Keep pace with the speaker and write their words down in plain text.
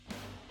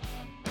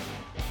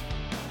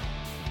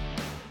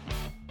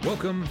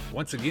Welcome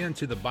once again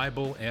to the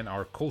Bible and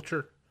Our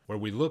Culture, where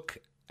we look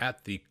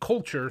at the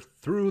culture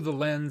through the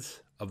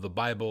lens of the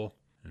Bible,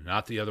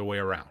 not the other way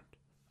around.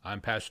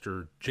 I'm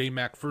Pastor J.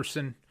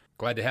 MacPherson.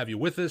 Glad to have you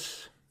with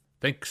us.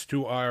 Thanks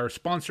to our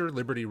sponsor,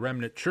 Liberty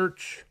Remnant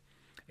Church,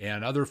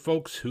 and other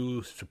folks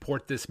who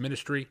support this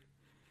ministry.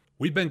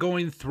 We've been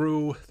going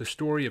through the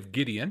story of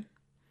Gideon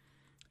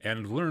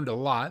and learned a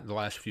lot in the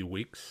last few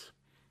weeks.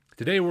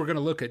 Today we're going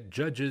to look at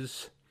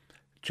Judges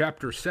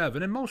chapter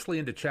 7 and mostly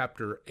into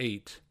chapter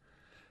 8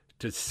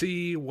 to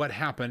see what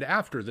happened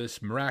after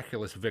this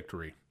miraculous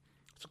victory.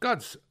 So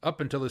God's, up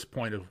until this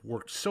point, have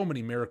worked so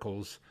many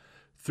miracles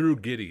through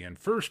Gideon.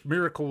 First,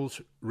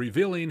 miracles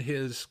revealing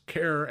his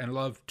care and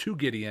love to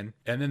Gideon,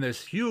 and then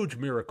this huge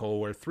miracle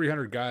where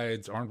 300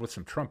 guides armed with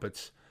some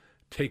trumpets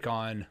take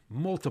on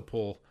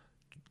multiple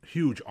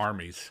huge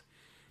armies,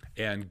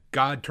 and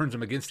God turns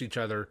them against each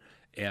other,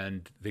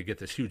 and they get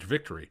this huge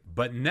victory.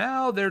 But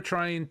now they're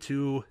trying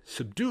to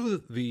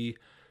subdue the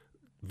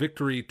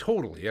victory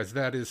totally, as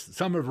that is,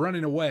 some are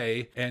running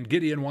away, and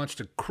Gideon wants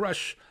to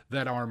crush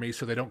that army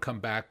so they don't come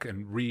back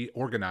and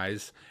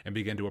reorganize and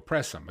begin to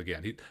oppress them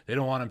again. They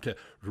don't want them to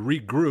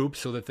regroup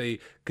so that they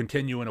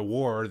continue in a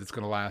war that's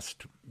going to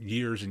last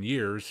years and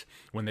years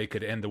when they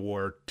could end the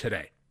war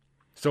today.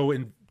 So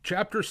in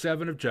chapter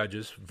 7 of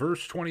Judges,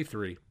 verse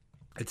 23,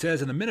 it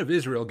says, "And the men of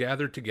Israel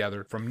gathered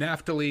together from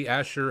Naphtali,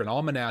 Asher, and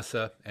all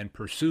Manasseh, and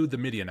pursued the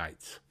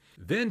Midianites.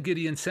 Then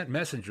Gideon sent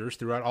messengers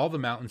throughout all the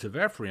mountains of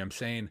Ephraim,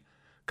 saying,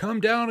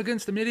 'Come down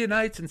against the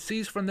Midianites and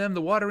seize from them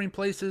the watering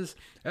places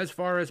as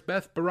far as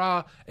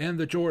Beth-barah and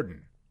the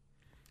Jordan.'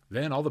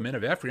 Then all the men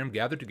of Ephraim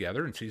gathered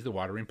together and seized the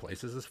watering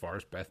places as far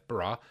as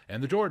Beth-barah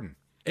and the Jordan.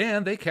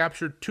 And they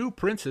captured 2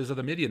 princes of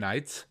the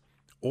Midianites,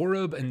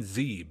 Oreb and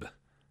Zeb."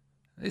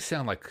 They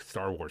sound like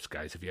Star Wars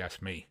guys, if you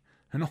ask me.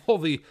 And all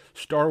the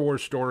Star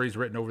Wars stories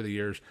written over the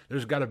years,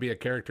 there's got to be a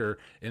character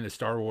in the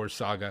Star Wars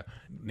saga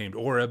named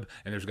Oreb,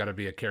 and there's got to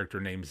be a character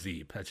named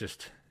Zeb. That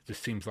just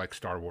seems like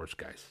Star Wars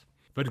guys.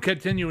 But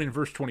continuing in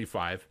verse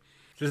 25,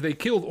 it says, "They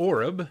killed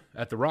Oreb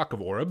at the rock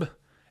of Oreb,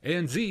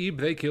 and Zeb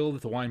they killed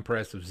at the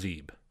winepress of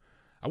Zeb."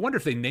 I wonder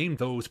if they named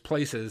those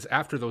places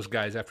after those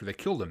guys after they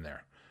killed them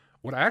there.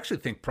 What I actually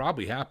think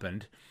probably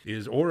happened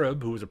is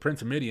Oreb, who was a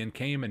prince of Midian,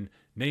 came and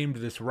named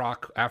this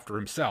rock after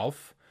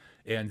himself,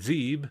 and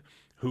Zeb,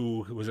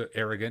 who was an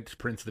arrogant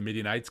prince of the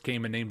Midianites,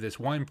 came and named this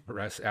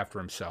winepress after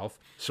himself.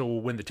 So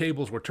when the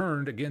tables were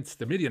turned against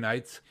the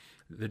Midianites,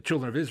 the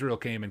children of Israel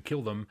came and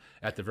killed them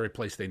at the very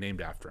place they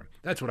named after him.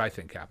 That's what I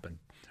think happened.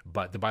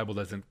 But the Bible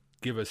doesn't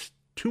give us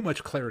too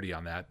much clarity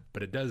on that,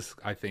 but it does,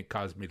 I think,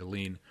 cause me to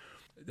lean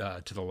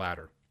to the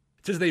latter.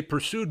 It says, "They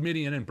pursued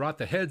Midian and brought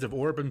the heads of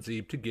Oreb and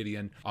Zeb to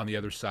Gideon on the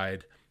other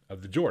side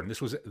of the Jordan."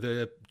 This was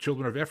the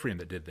children of Ephraim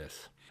that did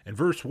this. In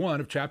verse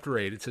 1 of chapter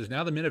 8, it says,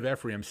 "Now the men of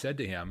Ephraim said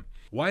to him,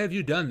 'Why have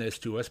you done this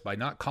to us by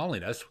not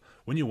calling us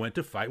when you went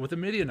to fight with the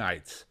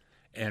Midianites?'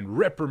 And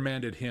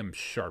reprimanded him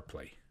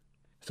sharply.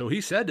 So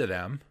he said to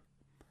them,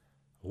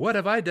 'What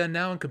have I done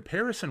now in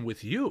comparison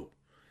with you?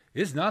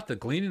 Is not the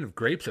gleaning of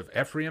grapes of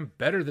Ephraim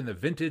better than the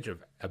vintage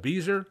of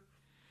Abiezer?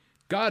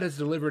 God has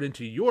delivered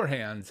into your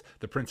hands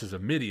the princes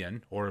of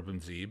Midian, Oreb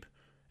and Zeb,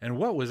 and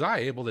what was I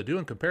able to do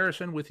in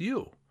comparison with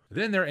you?'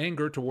 Then their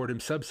anger toward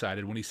him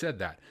subsided when he said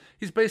that."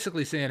 He's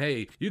basically saying,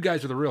 hey, you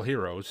guys are the real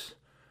heroes.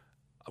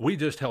 We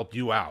just helped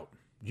you out.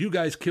 You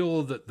guys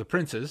killed the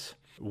princes.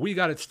 We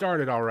got it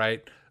started all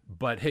right,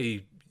 but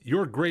hey,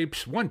 your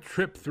grapes, one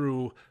trip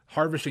through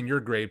harvesting your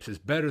grapes is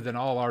better than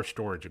all our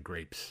storage of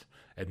grapes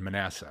at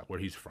Manasseh, where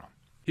he's from.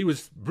 He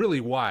was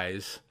really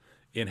wise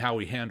in how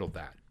he handled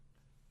that.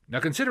 Now,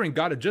 considering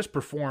God had just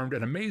performed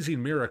an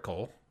amazing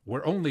miracle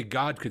where only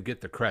God could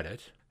get the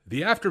credit,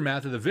 the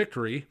aftermath of the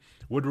victory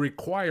would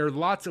require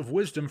lots of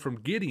wisdom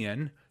from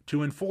Gideon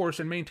to enforce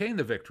and maintain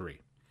the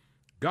victory.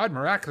 God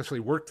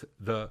miraculously worked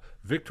the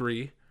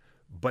victory,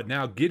 but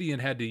now Gideon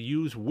had to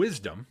use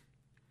wisdom.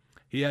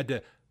 He had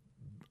to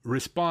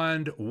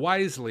respond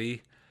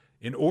wisely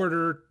in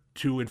order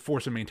to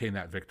enforce and maintain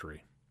that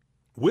victory.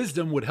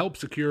 Wisdom would help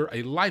secure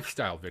a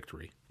lifestyle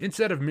victory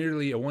instead of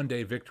merely a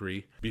one-day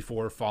victory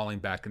before falling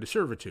back into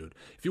servitude.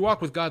 If you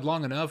walk with God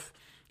long enough,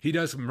 He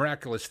does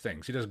miraculous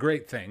things. He does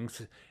great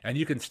things, and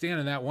you can stand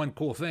in that one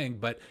cool thing,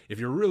 but if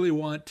you really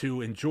want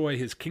to enjoy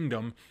his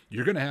kingdom,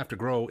 you're going to have to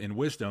grow in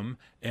wisdom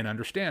and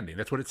understanding.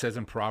 That's what it says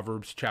in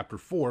Proverbs chapter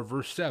 4,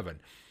 verse 7.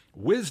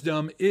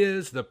 Wisdom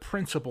is the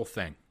principal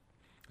thing.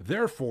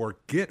 Therefore,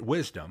 get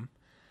wisdom,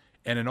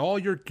 and in all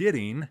you're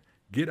getting,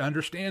 get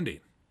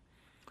understanding.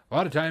 A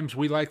lot of times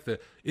we like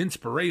the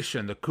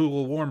inspiration, the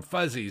cool, warm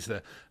fuzzies,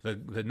 the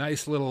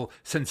nice little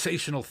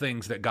sensational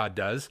things that God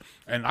does.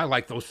 And I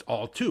like those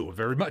all too,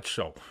 very much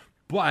so.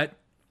 But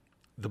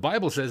the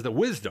Bible says that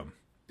wisdom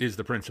is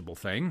the principal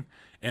thing,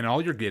 and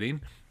all you're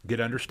getting,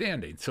 get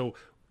understanding. So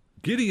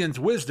Gideon's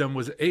wisdom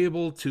was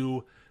able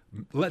to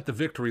let the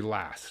victory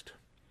last.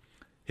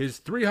 His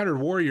 300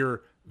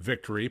 warrior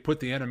victory put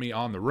the enemy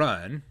on the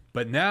run,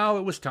 but now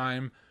it was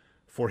time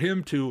for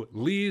him to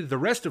lead the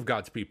rest of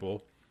God's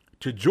people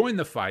to join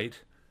the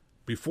fight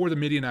before the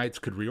Midianites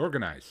could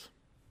reorganize.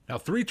 Now,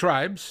 3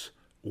 tribes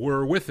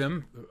were with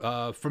him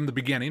from the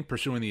beginning,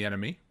 pursuing the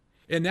enemy.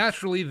 And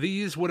naturally,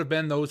 these would have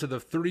been those of the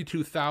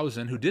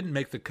 32,000 who didn't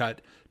make the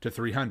cut to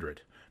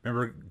 300.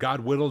 Remember,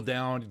 God whittled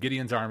down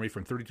Gideon's army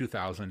from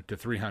 32,000 to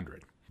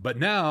 300. But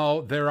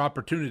now, their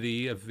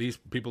opportunity, of these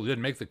people who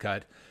didn't make the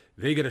cut,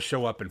 they get to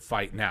show up and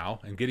fight now,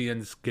 and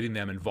Gideon's getting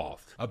them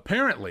involved.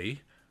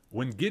 Apparently,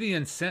 when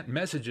Gideon sent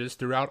messages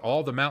throughout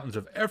all the mountains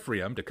of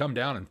Ephraim to come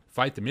down and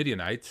fight the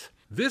Midianites,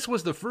 this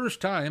was the first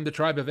time the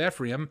tribe of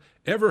Ephraim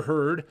ever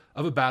heard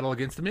of a battle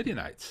against the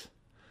Midianites.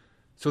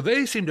 So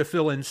they seem to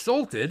feel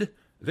insulted.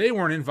 They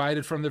weren't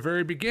invited from the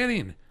very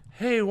beginning.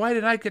 Hey, why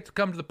did I get to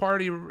come to the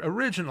party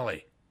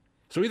originally?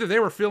 So either they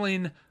were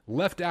feeling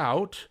left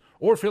out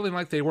or feeling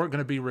like they weren't going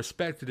to be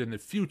respected in the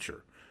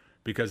future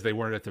because they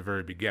weren't at the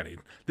very beginning.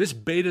 This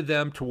baited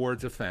them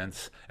towards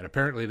offense, and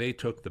apparently they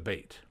took the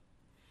bait.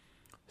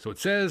 So it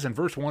says in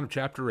verse 1 of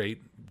chapter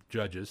 8,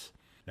 Judges,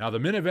 "Now the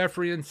men of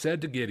Ephraim said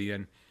to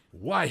Gideon,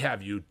 'Why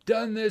have you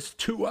done this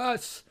to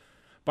us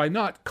by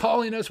not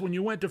calling us when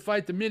you went to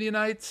fight the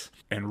Midianites?'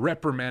 And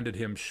reprimanded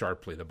him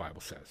sharply," the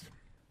Bible says.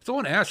 So I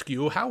want to ask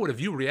you, how would have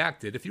you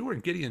reacted if you were in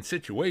Gideon's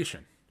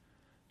situation?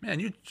 Man,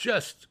 you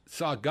just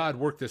saw God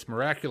work this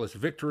miraculous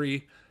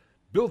victory,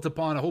 built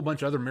upon a whole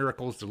bunch of other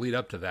miracles to lead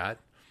up to that.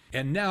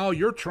 And now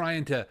you're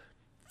trying to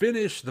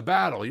finish the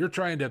battle. You're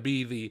trying to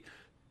be the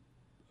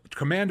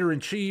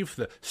commander-in-chief,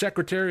 the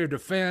secretary of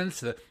defense,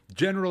 the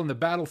general in the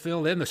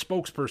battlefield, and the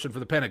spokesperson for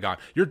the Pentagon.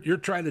 You're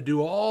trying to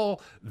do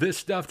all this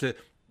stuff to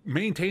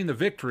maintain the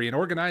victory and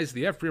organize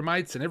the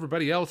Ephraimites and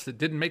everybody else that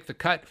didn't make the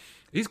cut.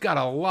 He's got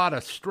a lot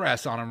of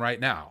stress on him right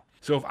now.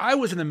 So if I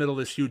was in the middle of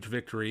this huge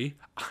victory,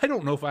 I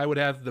don't know if I would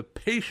have the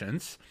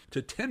patience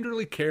to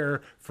tenderly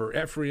care for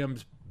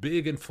Ephraim's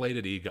big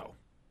inflated ego.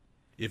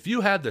 If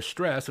you had the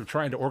stress of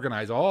trying to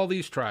organize all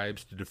these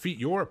tribes to defeat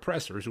your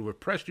oppressors who have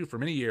oppressed you for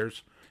many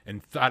years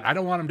and thought, I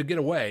don't want them to get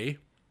away,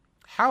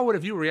 how would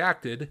have you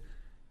reacted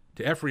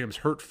to Ephraim's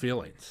hurt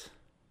feelings?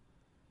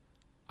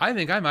 I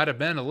think I might have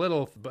been a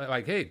little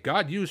like, hey,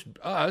 God used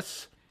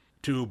us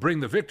to bring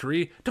the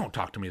victory. Don't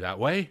talk to me that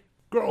way.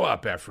 Grow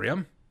up,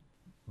 Ephraim.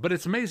 But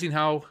it's amazing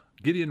how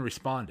Gideon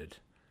responded.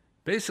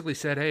 Basically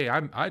said, hey,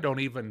 I don't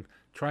even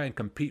try and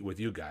compete with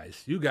you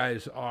guys. You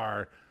guys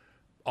are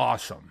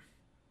awesome.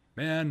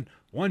 Man,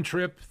 one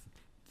trip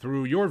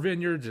through your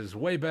vineyards is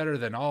way better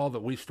than all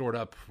that we stored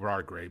up for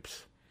our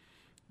grapes.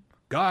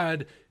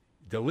 God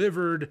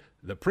delivered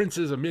the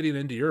princes of Midian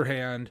into your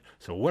hand,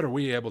 so what are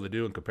we able to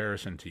do in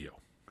comparison to you?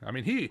 I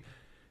mean,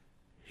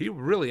 he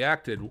really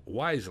acted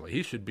wisely.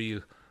 He should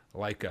be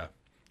like a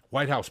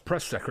White House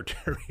press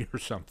secretary or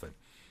something.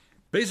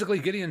 Basically,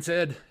 Gideon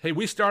said, hey,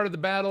 we started the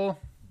battle,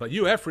 but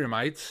you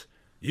Ephraimites,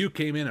 you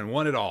came in and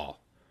won it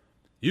all.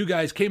 You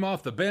guys came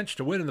off the bench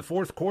to win in the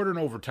fourth quarter and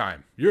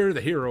overtime. You're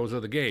the heroes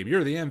of the game.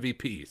 You're the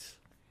MVPs.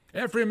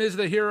 Ephraim is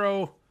the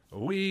hero.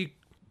 We,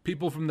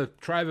 people from the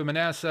tribe of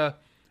Manasseh,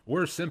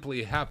 we're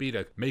simply happy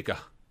to make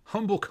a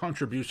humble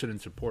contribution in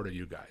support of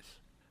you guys.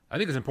 I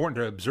think it's important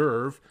to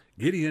observe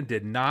Gideon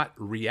did not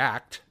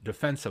react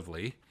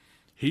defensively.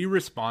 He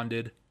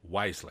responded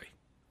wisely.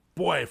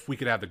 Boy, if we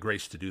could have the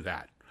grace to do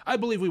that. I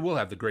believe we will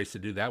have the grace to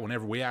do that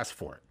whenever we ask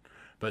for it.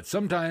 But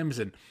sometimes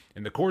in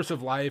the course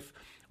of life,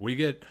 we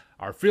get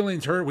our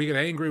feelings hurt, we get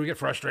angry, we get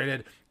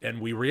frustrated,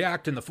 and we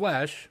react in the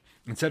flesh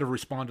instead of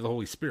respond to the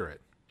Holy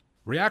Spirit.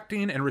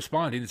 Reacting and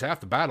responding is half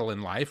the battle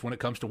in life when it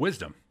comes to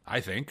wisdom,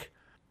 I think.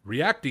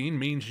 Reacting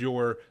means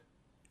you're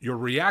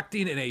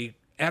reacting in a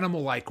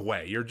animal-like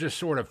way. You're just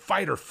sort of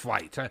fight or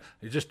flight.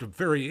 It's just a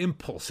very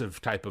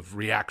impulsive type of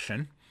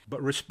reaction.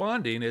 But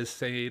responding is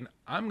saying,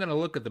 I'm going to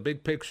look at the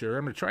big picture.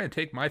 I'm going to try and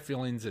take my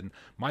feelings and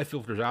my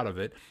filters out of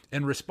it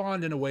and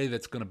respond in a way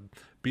that's going to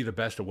be the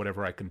best of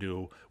whatever I can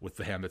do with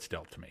the hand that's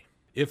dealt to me.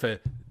 If a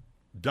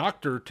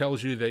doctor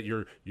tells you that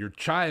your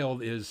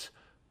child is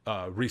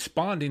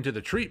responding to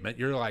the treatment,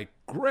 you're like,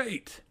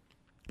 great.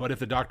 But if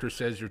the doctor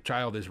says your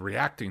child is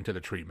reacting to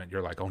the treatment,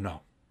 you're like, oh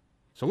no.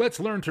 So let's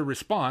learn to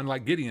respond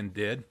like Gideon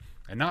did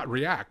and not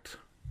react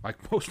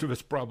like most of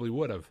us probably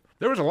would have.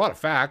 There was a lot of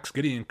facts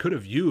Gideon could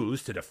have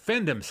used to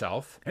defend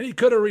himself, and he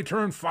could have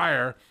returned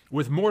fire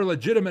with more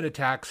legitimate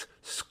attacks,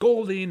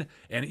 scolding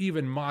and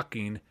even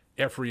mocking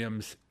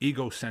Ephraim's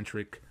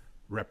egocentric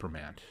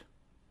reprimand.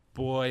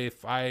 Boy,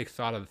 if I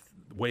thought of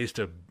ways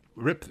to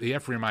rip the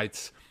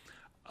Ephraimites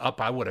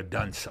up, I would have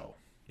done so.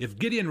 If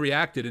Gideon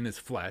reacted in his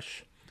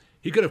flesh,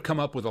 he could have come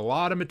up with a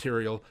lot of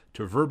material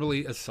to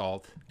verbally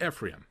assault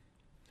Ephraim.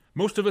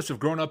 Most of us have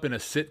grown up in a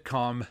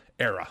sitcom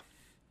era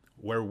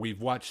where we've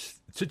watched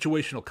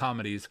situational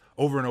comedies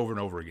over and over and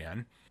over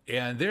again,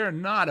 and they're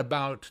not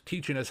about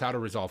teaching us how to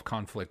resolve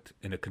conflict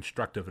in a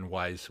constructive and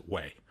wise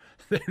way.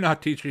 They're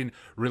not teaching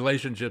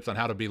relationships on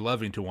how to be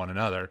loving to one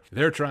another.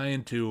 They're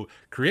trying to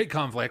create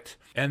conflict,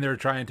 and they're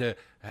trying to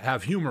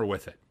have humor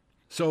with it.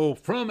 So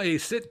from a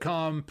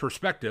sitcom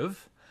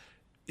perspective,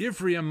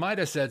 Ephraim might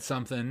have said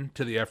something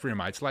to the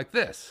Ephraimites like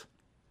this.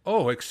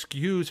 Oh,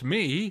 excuse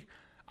me.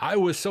 I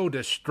was so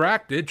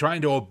distracted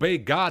trying to obey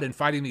God and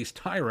fighting these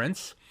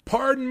tyrants.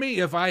 Pardon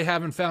me if I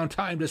haven't found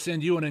time to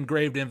send you an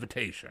engraved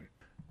invitation.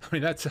 I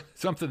mean, that's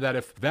something that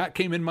if that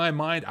came in my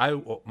mind,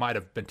 I might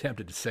have been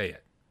tempted to say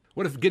it.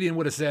 What if Gideon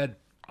would have said,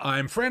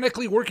 I'm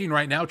frantically working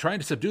right now trying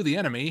to subdue the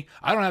enemy.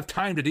 I don't have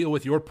time to deal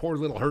with your poor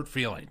little hurt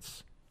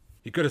feelings.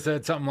 He could have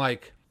said something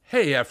like,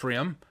 hey,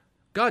 Ephraim,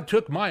 God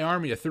took my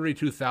army of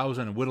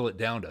 32,000 and whittled it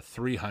down to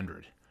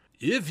 300.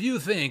 If you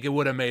think it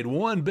would have made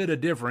one bit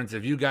of difference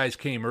if you guys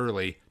came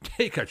early,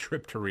 take a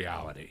trip to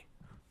reality.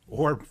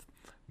 Or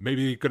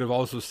maybe he could have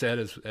also said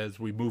as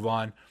we move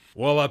on,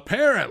 well,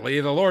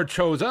 apparently the Lord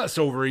chose us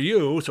over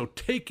you, so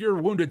take your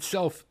wounded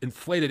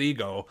self-inflated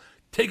ego,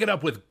 take it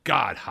up with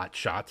God, hot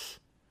shots.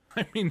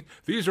 I mean,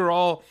 these are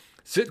all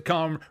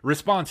sitcom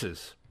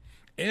responses.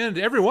 And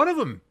every one of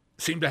them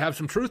seem to have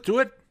some truth to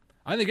it.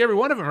 I think every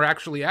one of them are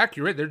actually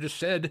accurate. They're just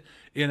said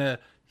in a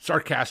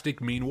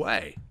sarcastic, mean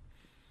way.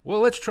 Well,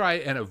 let's try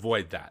and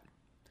avoid that.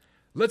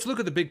 Let's look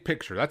at the big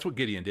picture. That's what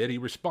Gideon did. He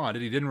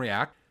responded. He didn't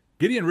react.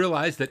 Gideon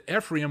realized that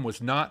Ephraim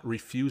was not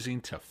refusing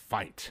to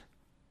fight.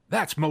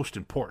 That's most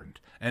important.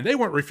 And they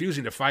weren't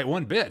refusing to fight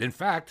one bit. In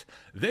fact,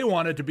 they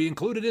wanted to be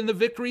included in the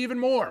victory even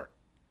more.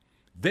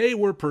 They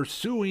were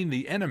pursuing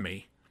the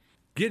enemy.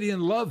 Gideon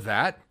loved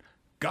that.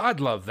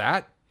 God loved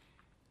that.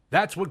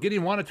 That's what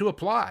Gideon wanted to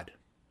applaud.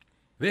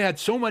 They had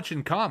so much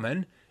in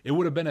common, it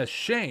would have been a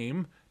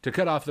shame to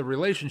cut off the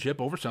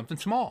relationship over something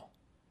small.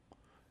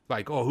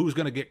 Like, oh, who's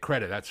going to get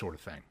credit, that sort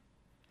of thing.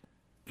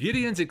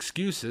 Gideon's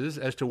excuses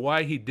as to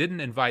why he didn't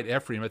invite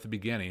Ephraim at the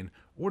beginning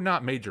were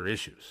not major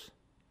issues.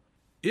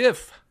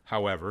 If,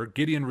 however,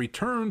 Gideon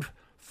returned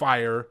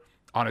fire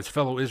on his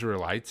fellow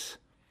Israelites,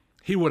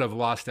 he would have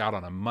lost out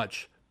on a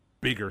much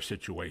bigger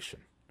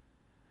situation.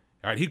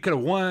 All right, he could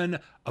have won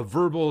a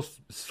verbal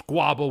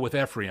squabble with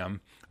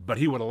Ephraim, but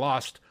he would have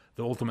lost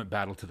the ultimate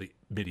battle to the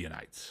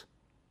Midianites.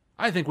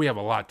 I think we have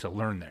a lot to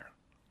learn there.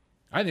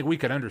 I think we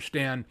can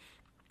understand.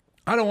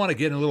 I don't want to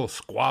get in little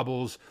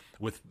squabbles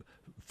with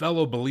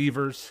fellow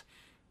believers.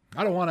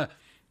 I don't want to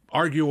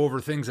argue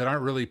over things that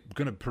aren't really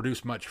going to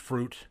produce much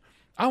fruit.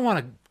 I want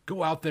to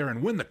go out there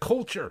and win the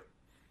culture.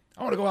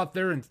 I want to go out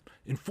there and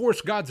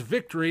enforce God's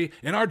victory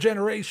in our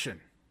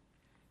generation.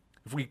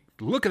 If we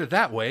look at it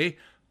that way,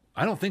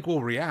 I don't think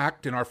we'll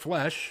react in our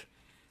flesh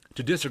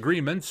to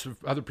disagreements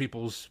of other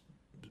people's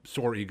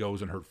sore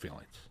egos and hurt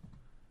feelings.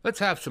 Let's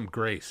have some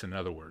grace, in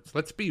other words.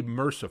 Let's be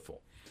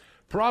merciful.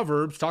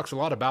 Proverbs talks a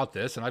lot about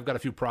this, and I've got a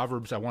few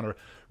Proverbs I want to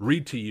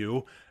read to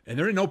you, and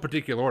they're in no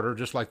particular order,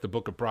 just like the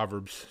book of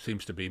Proverbs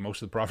seems to be.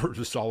 Most of the Proverbs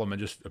of Solomon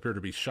just appear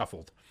to be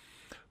shuffled.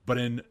 But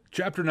in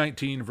chapter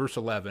 19, verse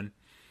 11,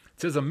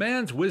 it says, a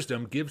man's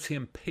wisdom gives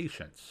him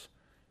patience.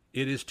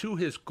 It is to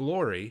his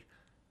glory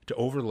to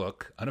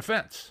overlook an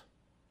offense.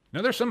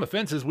 Now, there's some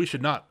offenses we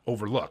should not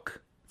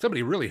overlook.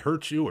 Somebody really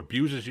hurts you,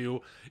 abuses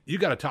you, you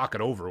got to talk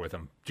it over with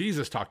them.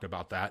 Jesus talked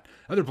about that.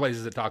 Other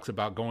places it talks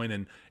about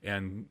going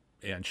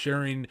and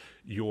sharing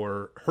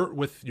your hurt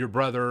with your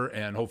brother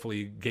and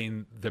hopefully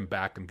gain them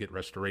back and get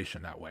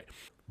restoration that way.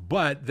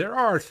 But there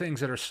are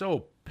things that are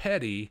so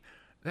petty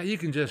that you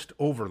can just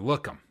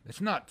overlook them.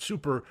 It's not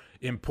super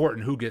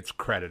important who gets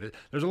credit.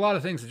 There's a lot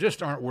of things that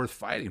just aren't worth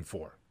fighting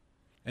for.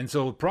 And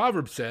so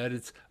Proverbs said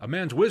it's a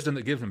man's wisdom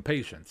that gives him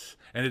patience,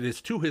 and it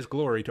is to his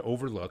glory to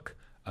overlook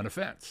an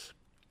offense.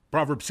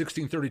 Proverbs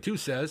 16:32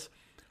 says,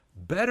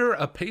 better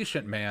a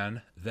patient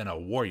man than a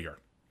warrior,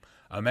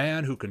 a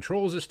man who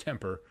controls his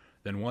temper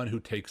than one who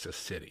takes a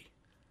city.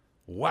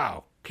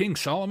 Wow, King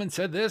Solomon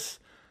said this?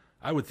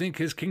 I would think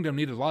his kingdom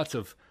needed lots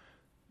of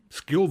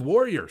skilled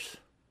warriors.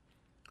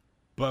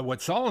 But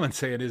what Solomon's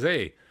saying is,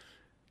 hey,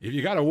 if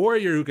you got a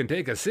warrior who can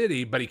take a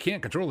city, but he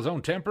can't control his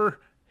own temper,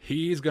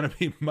 he's going to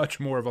be much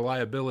more of a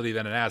liability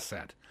than an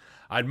asset.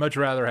 I'd much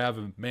rather have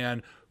a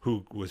man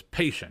who was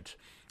patient.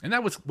 And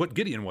that was what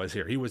Gideon was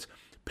here. He was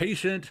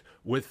patient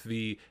with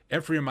the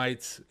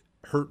Ephraimites'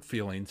 hurt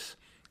feelings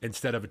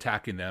instead of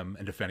attacking them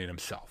and defending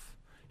himself.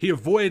 He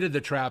avoided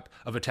the trap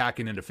of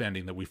attacking and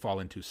defending that we fall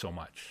into so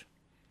much.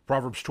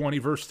 Proverbs 20,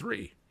 verse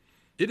 3.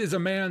 It is a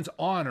man's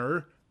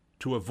honor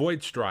to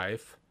avoid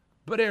strife,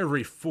 but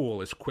every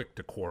fool is quick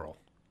to quarrel.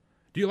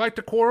 Do you like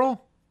to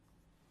quarrel?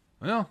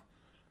 Well,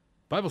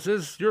 the Bible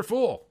says you're a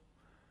fool.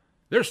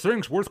 There's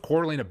things worth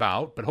quarreling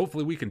about, but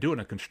hopefully we can do it in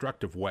a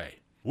constructive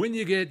way. When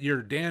you get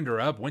your dander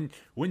up, when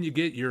you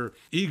get your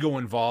ego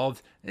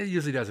involved, it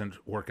usually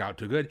doesn't work out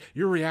too good.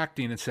 You're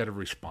reacting instead of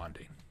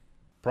responding.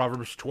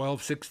 Proverbs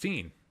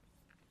 12:16.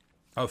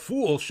 A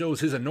fool shows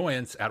his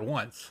annoyance at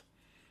once,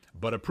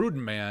 but a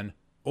prudent man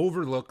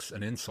overlooks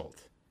an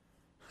insult.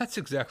 That's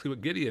exactly what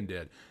Gideon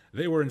did.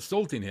 They were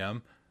insulting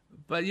him,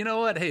 but you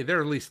know what? Hey,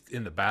 they're at least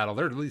in the battle.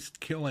 They're at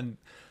least killing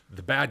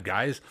the bad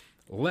guys.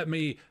 Let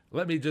me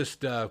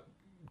just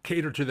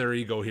cater to their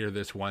ego here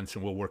this once,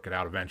 and we'll work it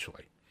out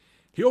eventually.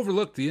 He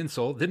overlooked the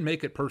insult, didn't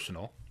make it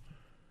personal,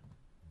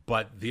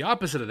 but the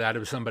opposite of that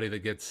is somebody that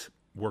gets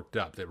worked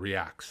up, that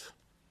reacts.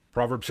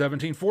 Proverbs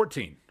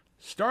 17:14.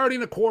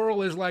 Starting a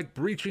quarrel is like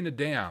breaching a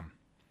dam,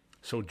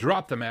 so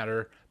drop the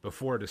matter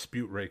before a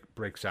dispute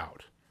breaks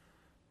out.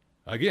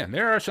 Again,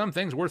 there are some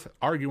things worth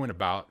arguing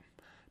about,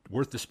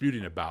 worth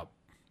disputing about,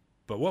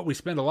 but what we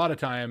spend a lot of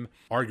time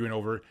arguing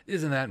over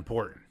isn't that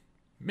important.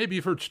 Maybe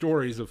you've heard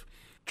stories of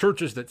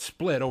churches that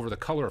split over the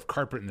color of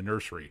carpet in the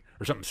nursery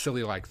or something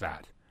silly like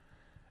that.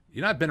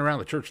 You know, I've been around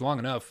the church long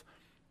enough.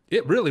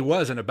 It really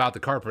wasn't about the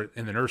carpet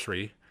in the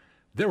nursery.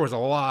 There was a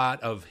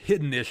lot of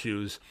hidden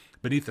issues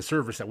beneath the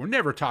surface that were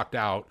never talked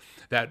out,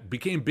 that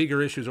became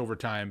bigger issues over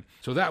time.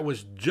 So that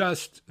was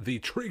just the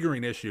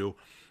triggering issue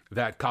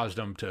that caused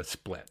them to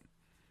split.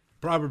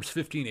 Proverbs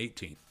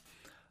 15:18.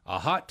 A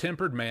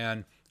hot-tempered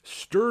man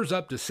stirs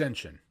up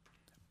dissension,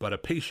 but a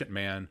patient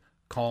man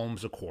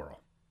calms a quarrel.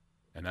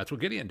 And that's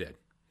what Gideon did.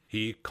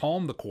 He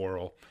calmed the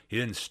quarrel. He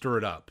didn't stir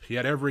it up. He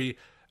had every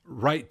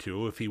right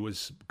to, if he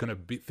was going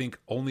to think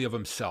only of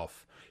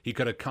himself. He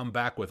could have come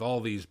back with all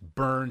these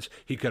burns.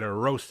 He could have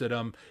roasted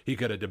them. He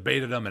could have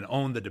debated them and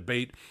owned the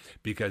debate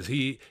because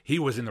he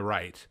was in the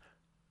right.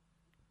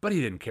 But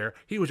he didn't care.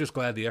 He was just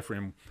glad the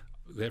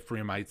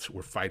Ephraimites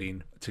were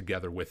fighting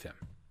together with him.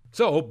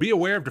 So be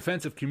aware of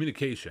defensive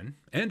communication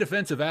and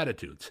defensive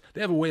attitudes.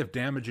 They have a way of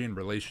damaging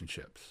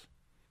relationships.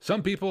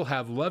 Some people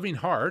have loving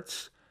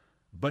hearts,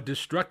 but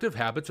destructive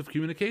habits of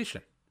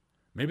communication.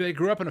 Maybe they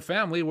grew up in a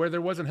family where there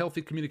wasn't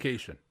healthy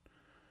communication.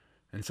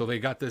 And so they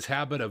got this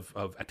habit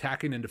of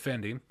attacking and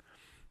defending,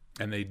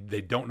 and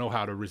they don't know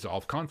how to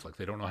resolve conflict.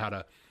 They don't know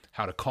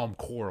how to calm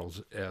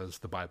quarrels, as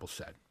the Bible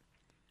said.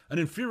 An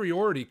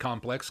inferiority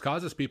complex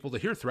causes people to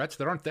hear threats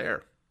that aren't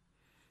there.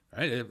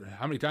 Right?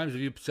 How many times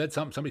have you said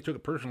something, somebody took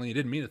it personally, you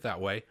didn't mean it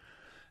that way?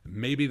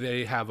 Maybe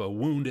they have a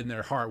wound in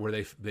their heart where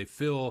they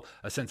feel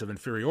a sense of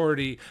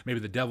inferiority.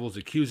 Maybe the devil's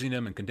accusing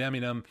them and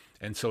condemning them.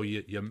 And so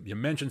you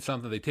mention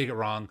something, they take it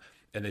wrong,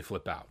 and they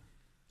flip out.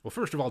 Well,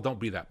 first of all, don't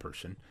be that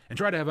person, and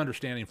try to have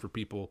understanding for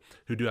people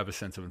who do have a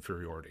sense of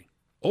inferiority.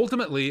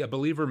 Ultimately, a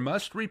believer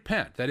must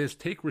repent, that is,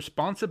 take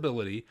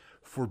responsibility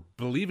for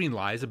believing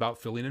lies about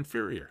feeling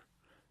inferior.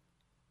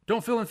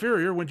 Don't feel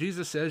inferior when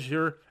Jesus says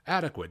you're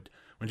adequate,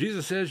 when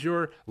Jesus says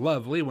you're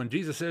lovely, when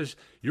Jesus says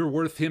you're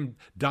worth him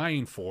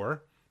dying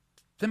for.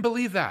 Then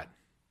believe that,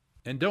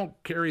 and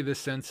don't carry this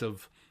sense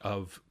of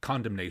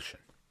condemnation.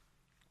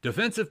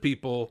 Defensive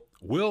people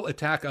will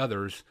attack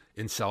others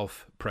in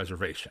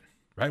self-preservation,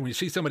 right? When you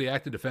see somebody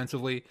acting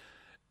defensively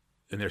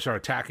and they start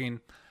attacking,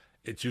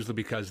 it's usually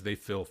because they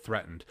feel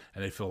threatened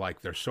and they feel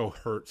like they're so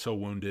hurt, so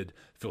wounded,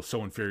 feel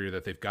so inferior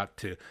that they've got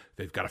to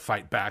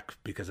fight back,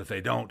 because if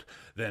they don't,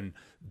 then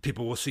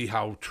people will see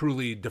how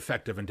truly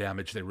defective and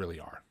damaged they really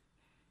are.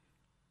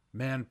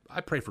 Man,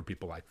 I pray for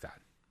people like that.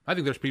 I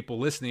think there's people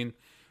listening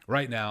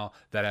right now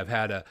that have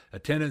had a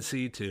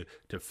tendency to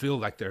feel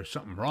like there's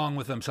something wrong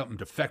with them, something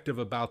defective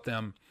about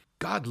them.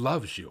 God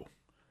loves you.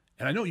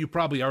 And I know you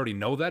probably already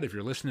know that if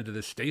you're listening to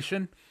this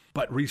station,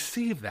 but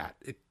receive that,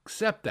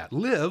 accept that,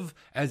 live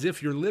as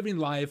if you're living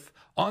life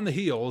on the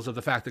heels of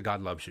the fact that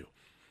God loves you,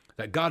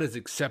 that God has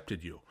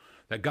accepted you,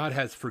 that God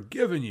has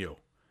forgiven you,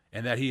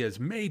 and that he has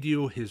made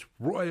you his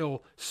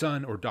royal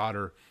son or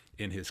daughter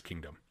in his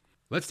kingdom.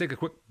 Let's take a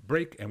quick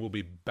break, and we'll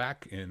be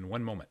back in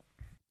one moment.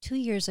 2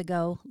 years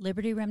ago,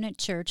 Liberty Remnant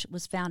Church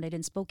was founded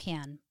in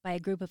Spokane by a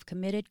group of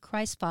committed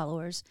Christ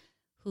followers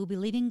who,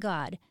 believing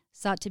God,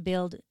 sought to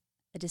build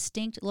a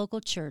distinct local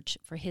church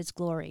for his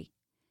glory.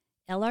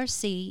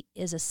 LRC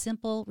is a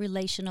simple,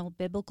 relational,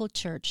 biblical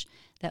church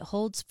that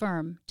holds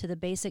firm to the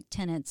basic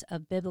tenets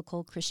of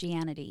biblical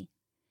Christianity.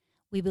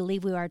 We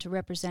believe we are to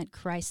represent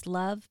Christ's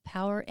love,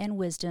 power, and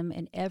wisdom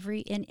in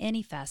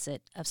any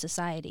facet of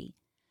society.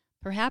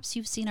 Perhaps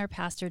you've seen our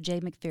pastor,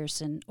 Jay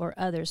McPherson, or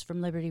others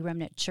from Liberty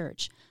Remnant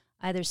Church,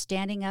 either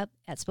standing up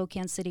at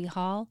Spokane City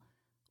Hall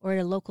or at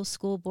a local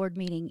school board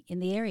meeting in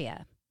the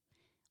area.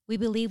 We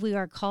believe we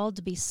are called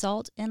to be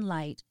salt and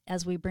light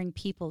as we bring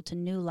people to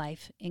new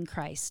life in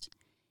Christ.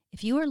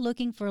 If you are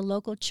looking for a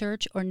local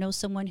church or know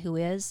someone who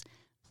is,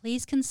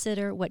 please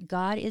consider what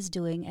God is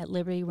doing at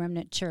Liberty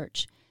Remnant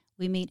Church.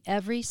 We meet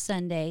every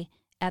Sunday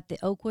at the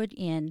Oakwood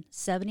Inn,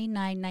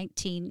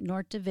 7919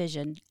 North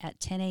Division at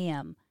 10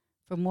 a.m.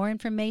 For more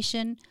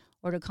information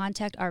or to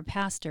contact our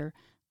pastor,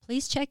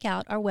 please check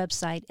out our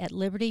website at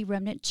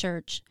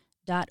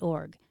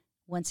libertyremnantchurch.org.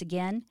 Once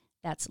again,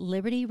 that's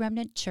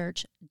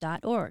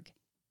libertyremnantchurch.org.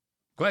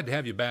 Glad to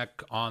have you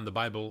back on the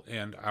Bible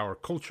and Our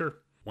Culture.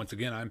 Once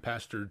again, I'm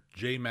Pastor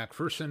Jay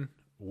McPherson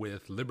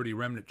with Liberty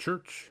Remnant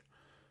Church.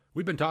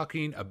 We've been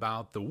talking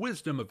about the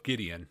wisdom of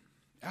Gideon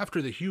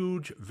after the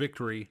huge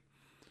victory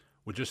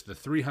with just the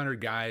 300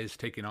 guys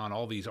taking on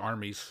all these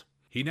armies.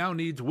 He now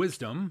needs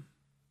wisdom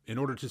in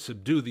order to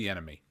subdue the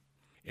enemy.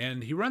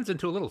 And he runs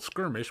into a little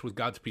skirmish with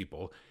God's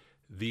people.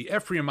 The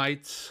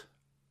Ephraimites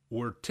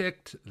were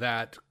ticked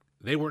that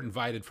they weren't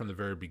invited from the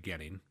very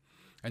beginning.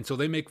 And so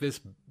they make this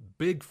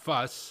big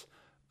fuss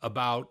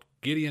about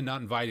Gideon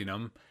not inviting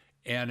them.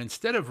 And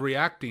instead of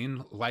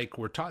reacting like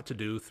we're taught to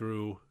do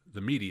through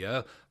the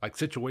media, like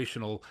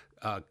situational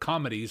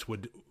comedies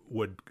would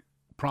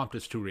prompt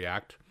us to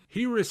react,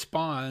 he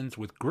responds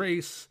with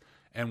grace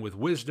and with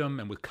wisdom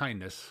and with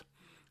kindness.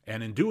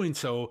 And in doing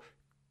so,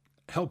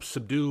 helps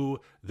subdue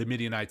the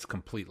Midianites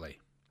completely.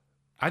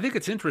 I think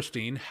it's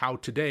interesting how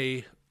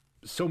today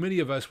so many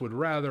of us would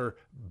rather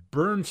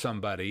burn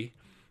somebody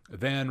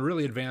than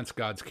really advance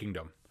God's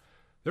kingdom.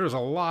 There's a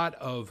lot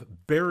of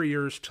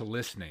barriers to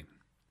listening.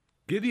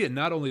 Gideon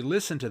not only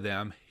listened to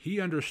them, he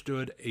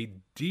understood a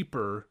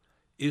deeper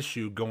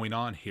issue going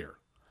on here.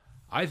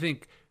 I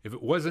think if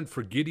it wasn't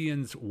for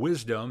Gideon's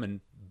wisdom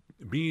and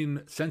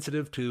being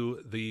sensitive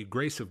to the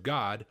grace of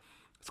God,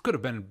 this could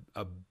have been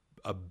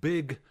a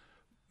big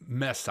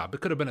mess up.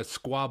 It could have been a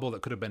squabble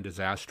that could have been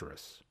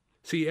disastrous.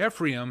 See,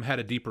 Ephraim had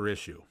a deeper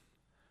issue.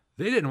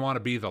 They didn't want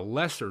to be the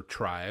lesser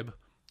tribe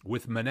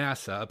with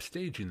Manasseh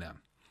upstaging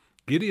them.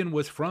 Gideon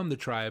was from the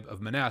tribe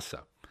of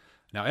Manasseh.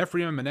 Now,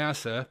 Ephraim and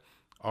Manasseh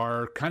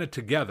are kind of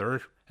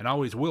together and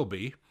always will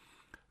be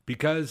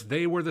because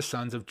they were the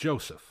sons of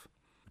Joseph.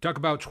 Talk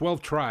about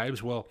 12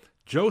 tribes. Well,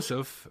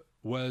 Joseph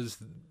was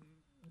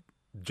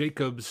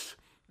Jacob's,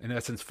 in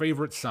essence,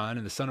 favorite son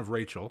and the son of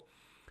Rachel.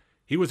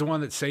 He was the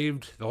one that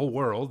saved the whole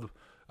world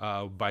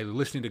by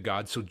listening to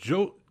God. So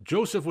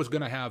Joseph was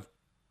going to have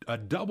a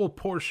double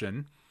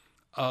portion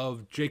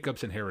of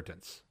Jacob's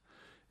inheritance.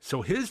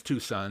 So his two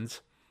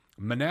sons,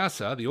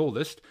 Manasseh, the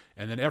oldest,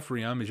 and then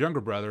Ephraim, his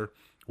younger brother,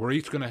 were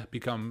each going to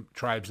become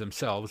tribes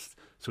themselves,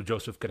 so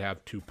Joseph could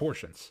have two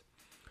portions.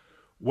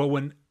 Well,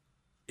 when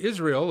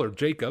Israel, or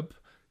Jacob,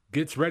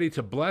 gets ready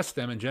to bless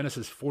them in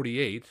Genesis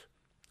 48,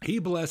 he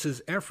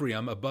blesses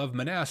Ephraim above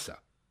Manasseh.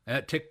 And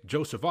that ticked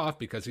Joseph off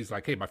because he's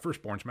like, hey, my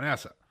firstborn's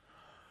Manasseh.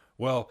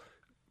 Well,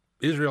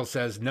 Israel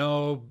says,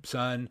 no,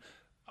 son,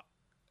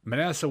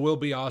 Manasseh will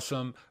be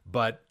awesome,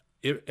 but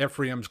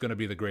Ephraim's going to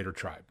be the greater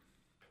tribe.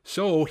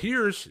 So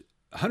here's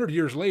 100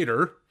 years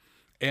later,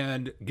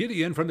 and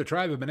Gideon from the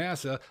tribe of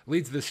Manasseh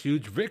leads this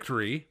huge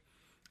victory,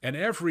 and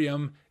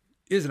Ephraim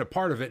isn't a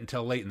part of it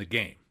until late in the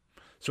game.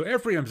 So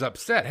Ephraim's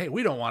upset. Hey,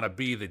 we don't want to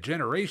be the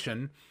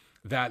generation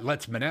that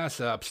lets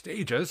Manasseh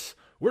upstage us.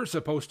 We're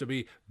supposed to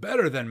be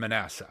better than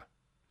Manasseh.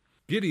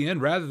 Gideon,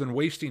 rather than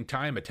wasting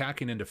time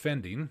attacking and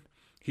defending,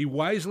 he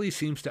wisely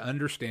seems to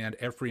understand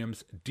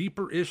Ephraim's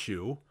deeper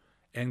issue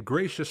and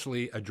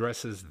graciously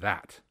addresses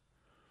that.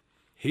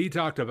 He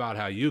talked about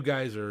how you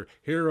guys are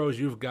heroes.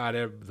 You've got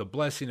the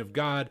blessing of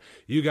God.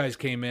 You guys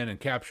came in and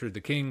captured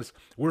the kings.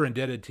 We're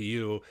indebted to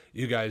you.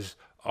 You guys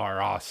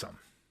are awesome.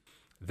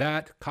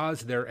 That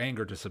caused their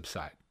anger to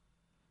subside.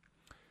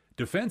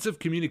 Defensive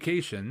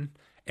communication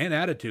and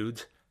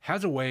attitudes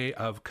has a way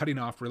of cutting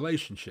off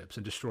relationships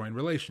and destroying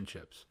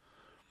relationships.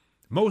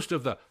 Most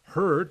of the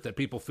hurt that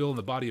people feel in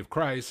the body of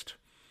Christ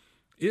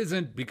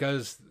isn't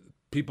because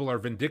people are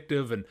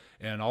vindictive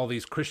and all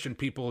these Christian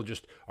people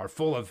just are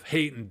full of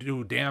hate and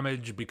do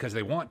damage because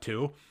they want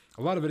to.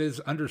 A lot of it is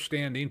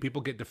understanding.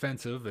 People get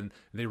defensive and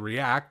they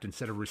react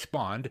instead of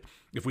respond.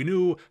 If we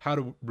knew how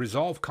to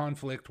resolve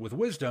conflict with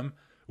wisdom,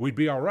 we'd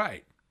be all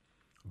right.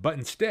 But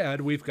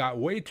instead, we've got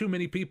way too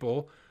many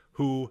people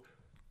who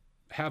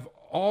have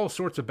all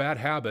sorts of bad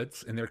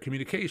habits in their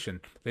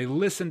communication. They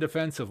listen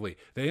defensively.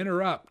 They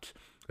interrupt.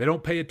 They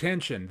don't pay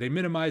attention. They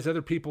minimize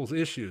other people's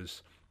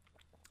issues.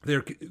 They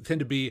tend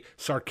to be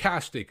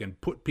sarcastic and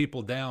put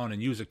people down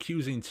and use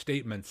accusing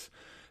statements.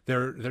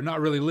 They're not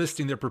really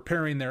listening. They're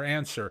preparing their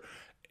answer.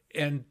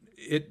 And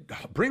it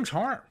brings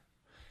harm.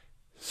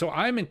 So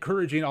I'm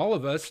encouraging all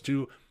of us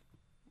to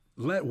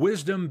let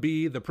wisdom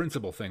be the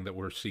principal thing that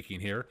we're seeking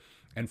here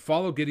and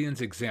follow Gideon's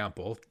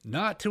example,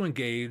 not to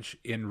engage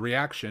in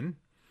reaction,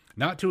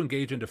 not to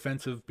engage in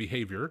defensive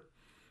behavior,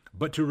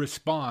 but to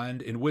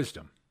respond in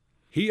wisdom.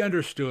 He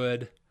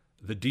understood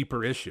the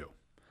deeper issue.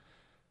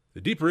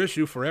 The deeper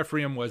issue for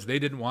Ephraim was they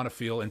didn't want to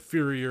feel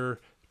inferior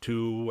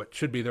to what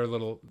should be their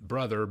little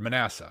brother,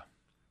 Manasseh.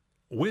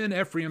 When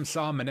Ephraim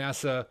saw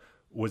Manasseh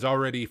was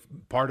already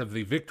part of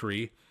the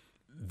victory,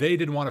 they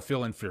didn't want to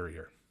feel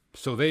inferior.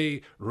 So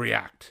they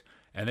react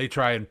and they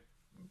try and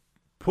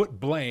put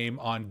blame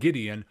on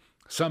Gideon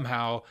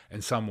somehow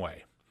and some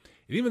way.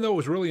 And even though it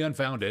was really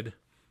unfounded,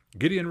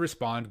 Gideon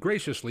responded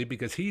graciously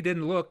because he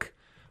didn't look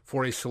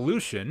for a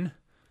solution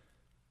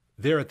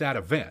there at that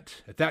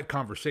event, at that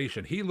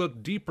conversation. He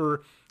looked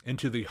deeper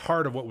into the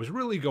heart of what was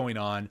really going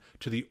on,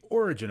 to the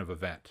origin of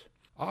event.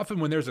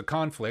 Often when there's a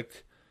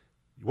conflict,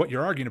 what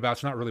you're arguing about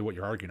is not really what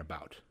you're arguing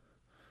about.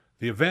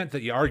 The event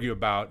that you argue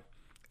about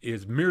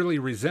is merely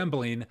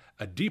resembling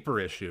a deeper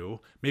issue,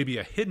 maybe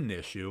a hidden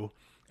issue,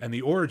 and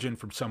the origin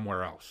from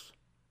somewhere else.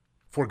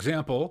 For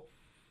example,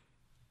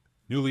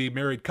 newly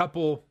married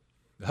couple,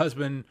 the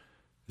husband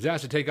is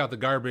asked to take out the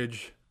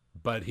garbage,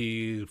 but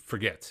he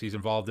forgets. He's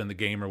involved in the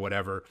game or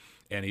whatever,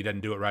 and he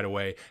doesn't do it right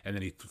away, and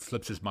then he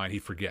slips his mind, he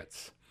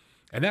forgets.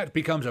 And that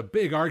becomes a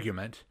big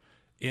argument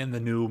in the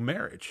new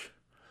marriage.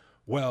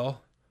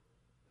 Well,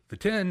 the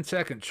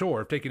 10-second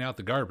chore of taking out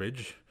the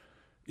garbage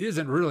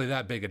isn't really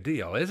that big a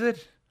deal, is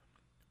it?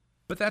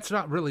 But that's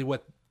not really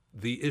what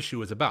the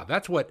issue is about.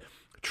 That's what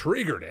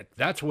triggered it.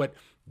 That's what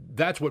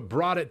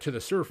brought it to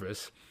the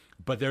surface.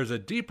 But there's a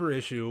deeper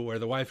issue where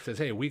the wife says,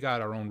 hey, we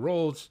got our own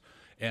roles,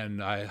 and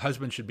my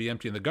husband should be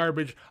emptying the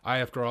garbage.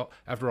 After all,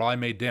 I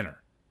made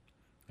dinner.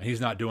 And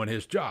he's not doing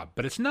his job.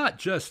 But it's not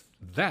just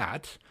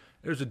that.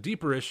 There's a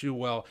deeper issue.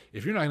 Well,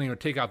 if you're not going to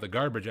take out the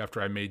garbage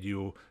after I made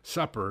you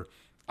supper,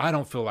 I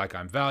don't feel like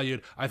I'm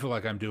valued. I feel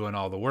like I'm doing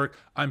all the work.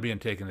 I'm being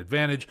taken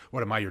advantage.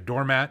 What am I, your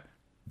doormat?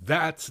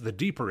 That's the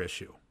deeper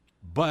issue.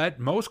 But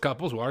most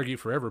couples will argue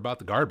forever about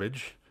the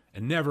garbage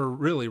and never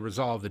really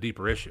resolve the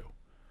deeper issue.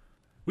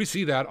 We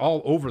see that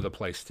all over the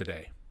place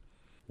today.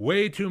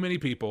 Way too many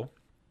people,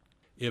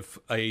 if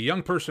a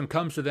young person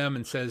comes to them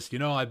and says,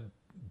 I've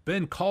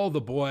been called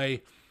a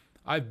boy,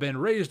 I've been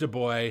raised a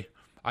boy,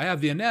 I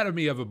have the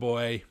anatomy of a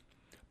boy,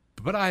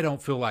 but I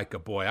don't feel like a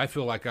boy. I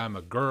feel like I'm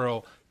a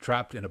girl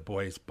trapped in a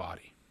boy's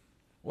body.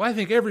 Well, I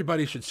think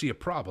everybody should see a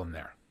problem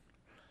there.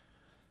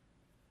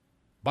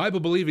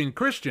 Bible-believing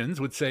Christians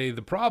would say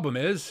the problem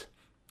is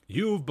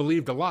you've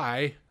believed a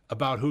lie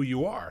about who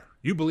you are.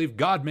 You believe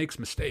God makes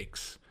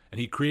mistakes and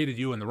he created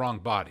you in the wrong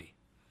body.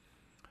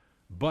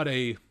 But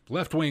a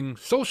left-wing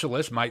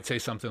socialist might say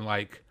something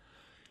like,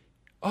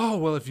 oh,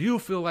 well, if you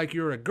feel like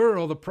you're a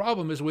girl, the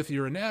problem is with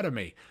your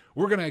anatomy.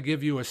 We're going to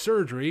give you a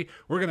surgery.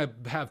 We're going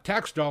to have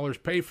tax dollars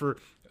pay for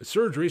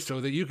surgery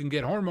so that you can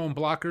get hormone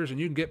blockers and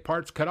you can get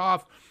parts cut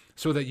off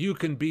so that you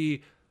can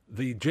be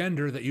the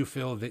gender that you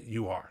feel that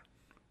you are.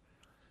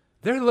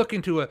 They're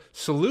looking to a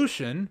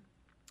solution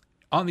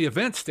on the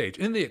event stage,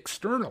 in the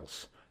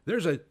externals.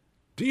 There's a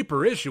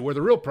deeper issue where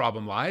the real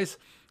problem lies.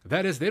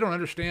 That is, they don't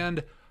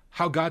understand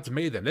how God's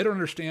made them. They don't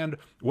understand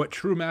what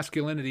true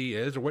masculinity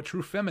is or what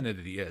true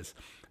femininity is.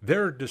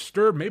 They're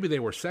disturbed. Maybe they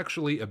were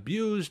sexually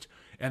abused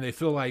and they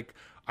feel like,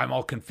 I'm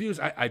all confused.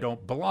 I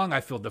don't belong.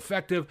 I feel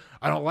defective.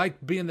 I don't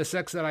like being the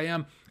sex that I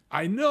am.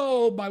 I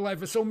know my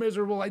life is so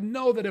miserable. I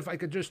know that if I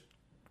could just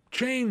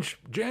change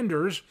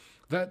genders,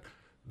 that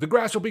the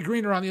grass will be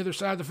greener on the other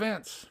side of the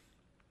fence.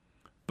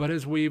 But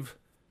as we've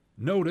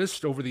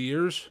noticed over the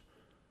years,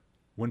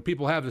 when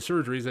people have the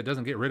surgeries, that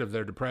doesn't get rid of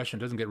their depression,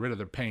 doesn't get rid of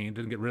their pain,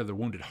 doesn't get rid of their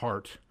wounded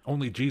heart.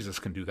 Only Jesus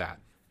can do that.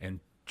 And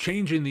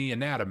changing the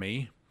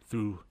anatomy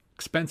through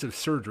expensive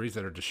surgeries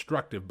that are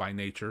destructive by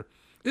nature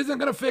isn't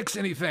going to fix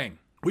anything.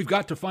 We've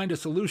got to find a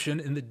solution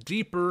in the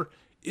deeper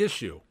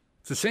issue.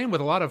 It's the same with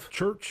a lot of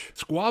church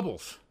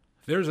squabbles.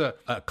 If there's a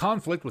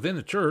conflict within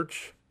the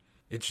church,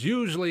 it's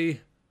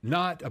usually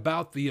not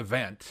about the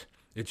event.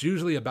 It's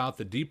usually about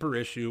the deeper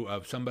issue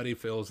of somebody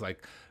feels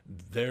like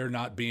they're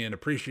not being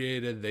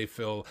appreciated. They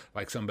feel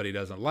like somebody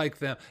doesn't like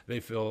them. They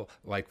feel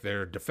like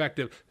they're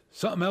defective.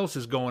 Something else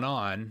is going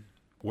on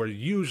where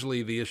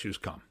usually the issues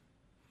come.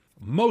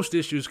 Most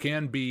issues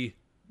can be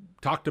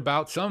talked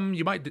about. Some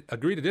you might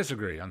agree to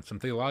disagree on, some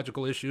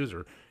theological issues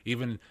or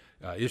even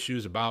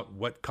issues about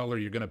what color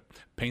you're going to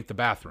paint the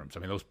bathrooms. I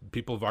mean, those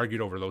people have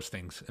argued over those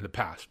things in the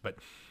past. But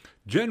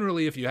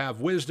generally, if you have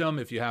wisdom,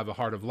 if you have a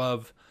heart of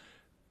love,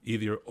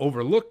 either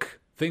overlook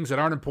things that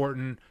aren't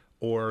important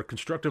or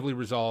constructively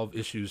resolve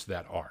issues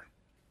that are.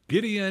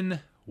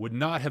 Gideon would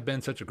not have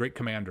been such a great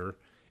commander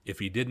if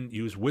he didn't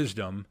use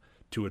wisdom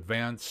to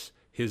advance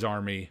his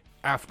army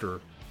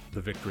after the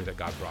victory that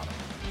God brought him.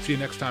 See you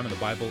next time in the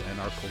Bible and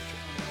Our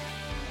Culture.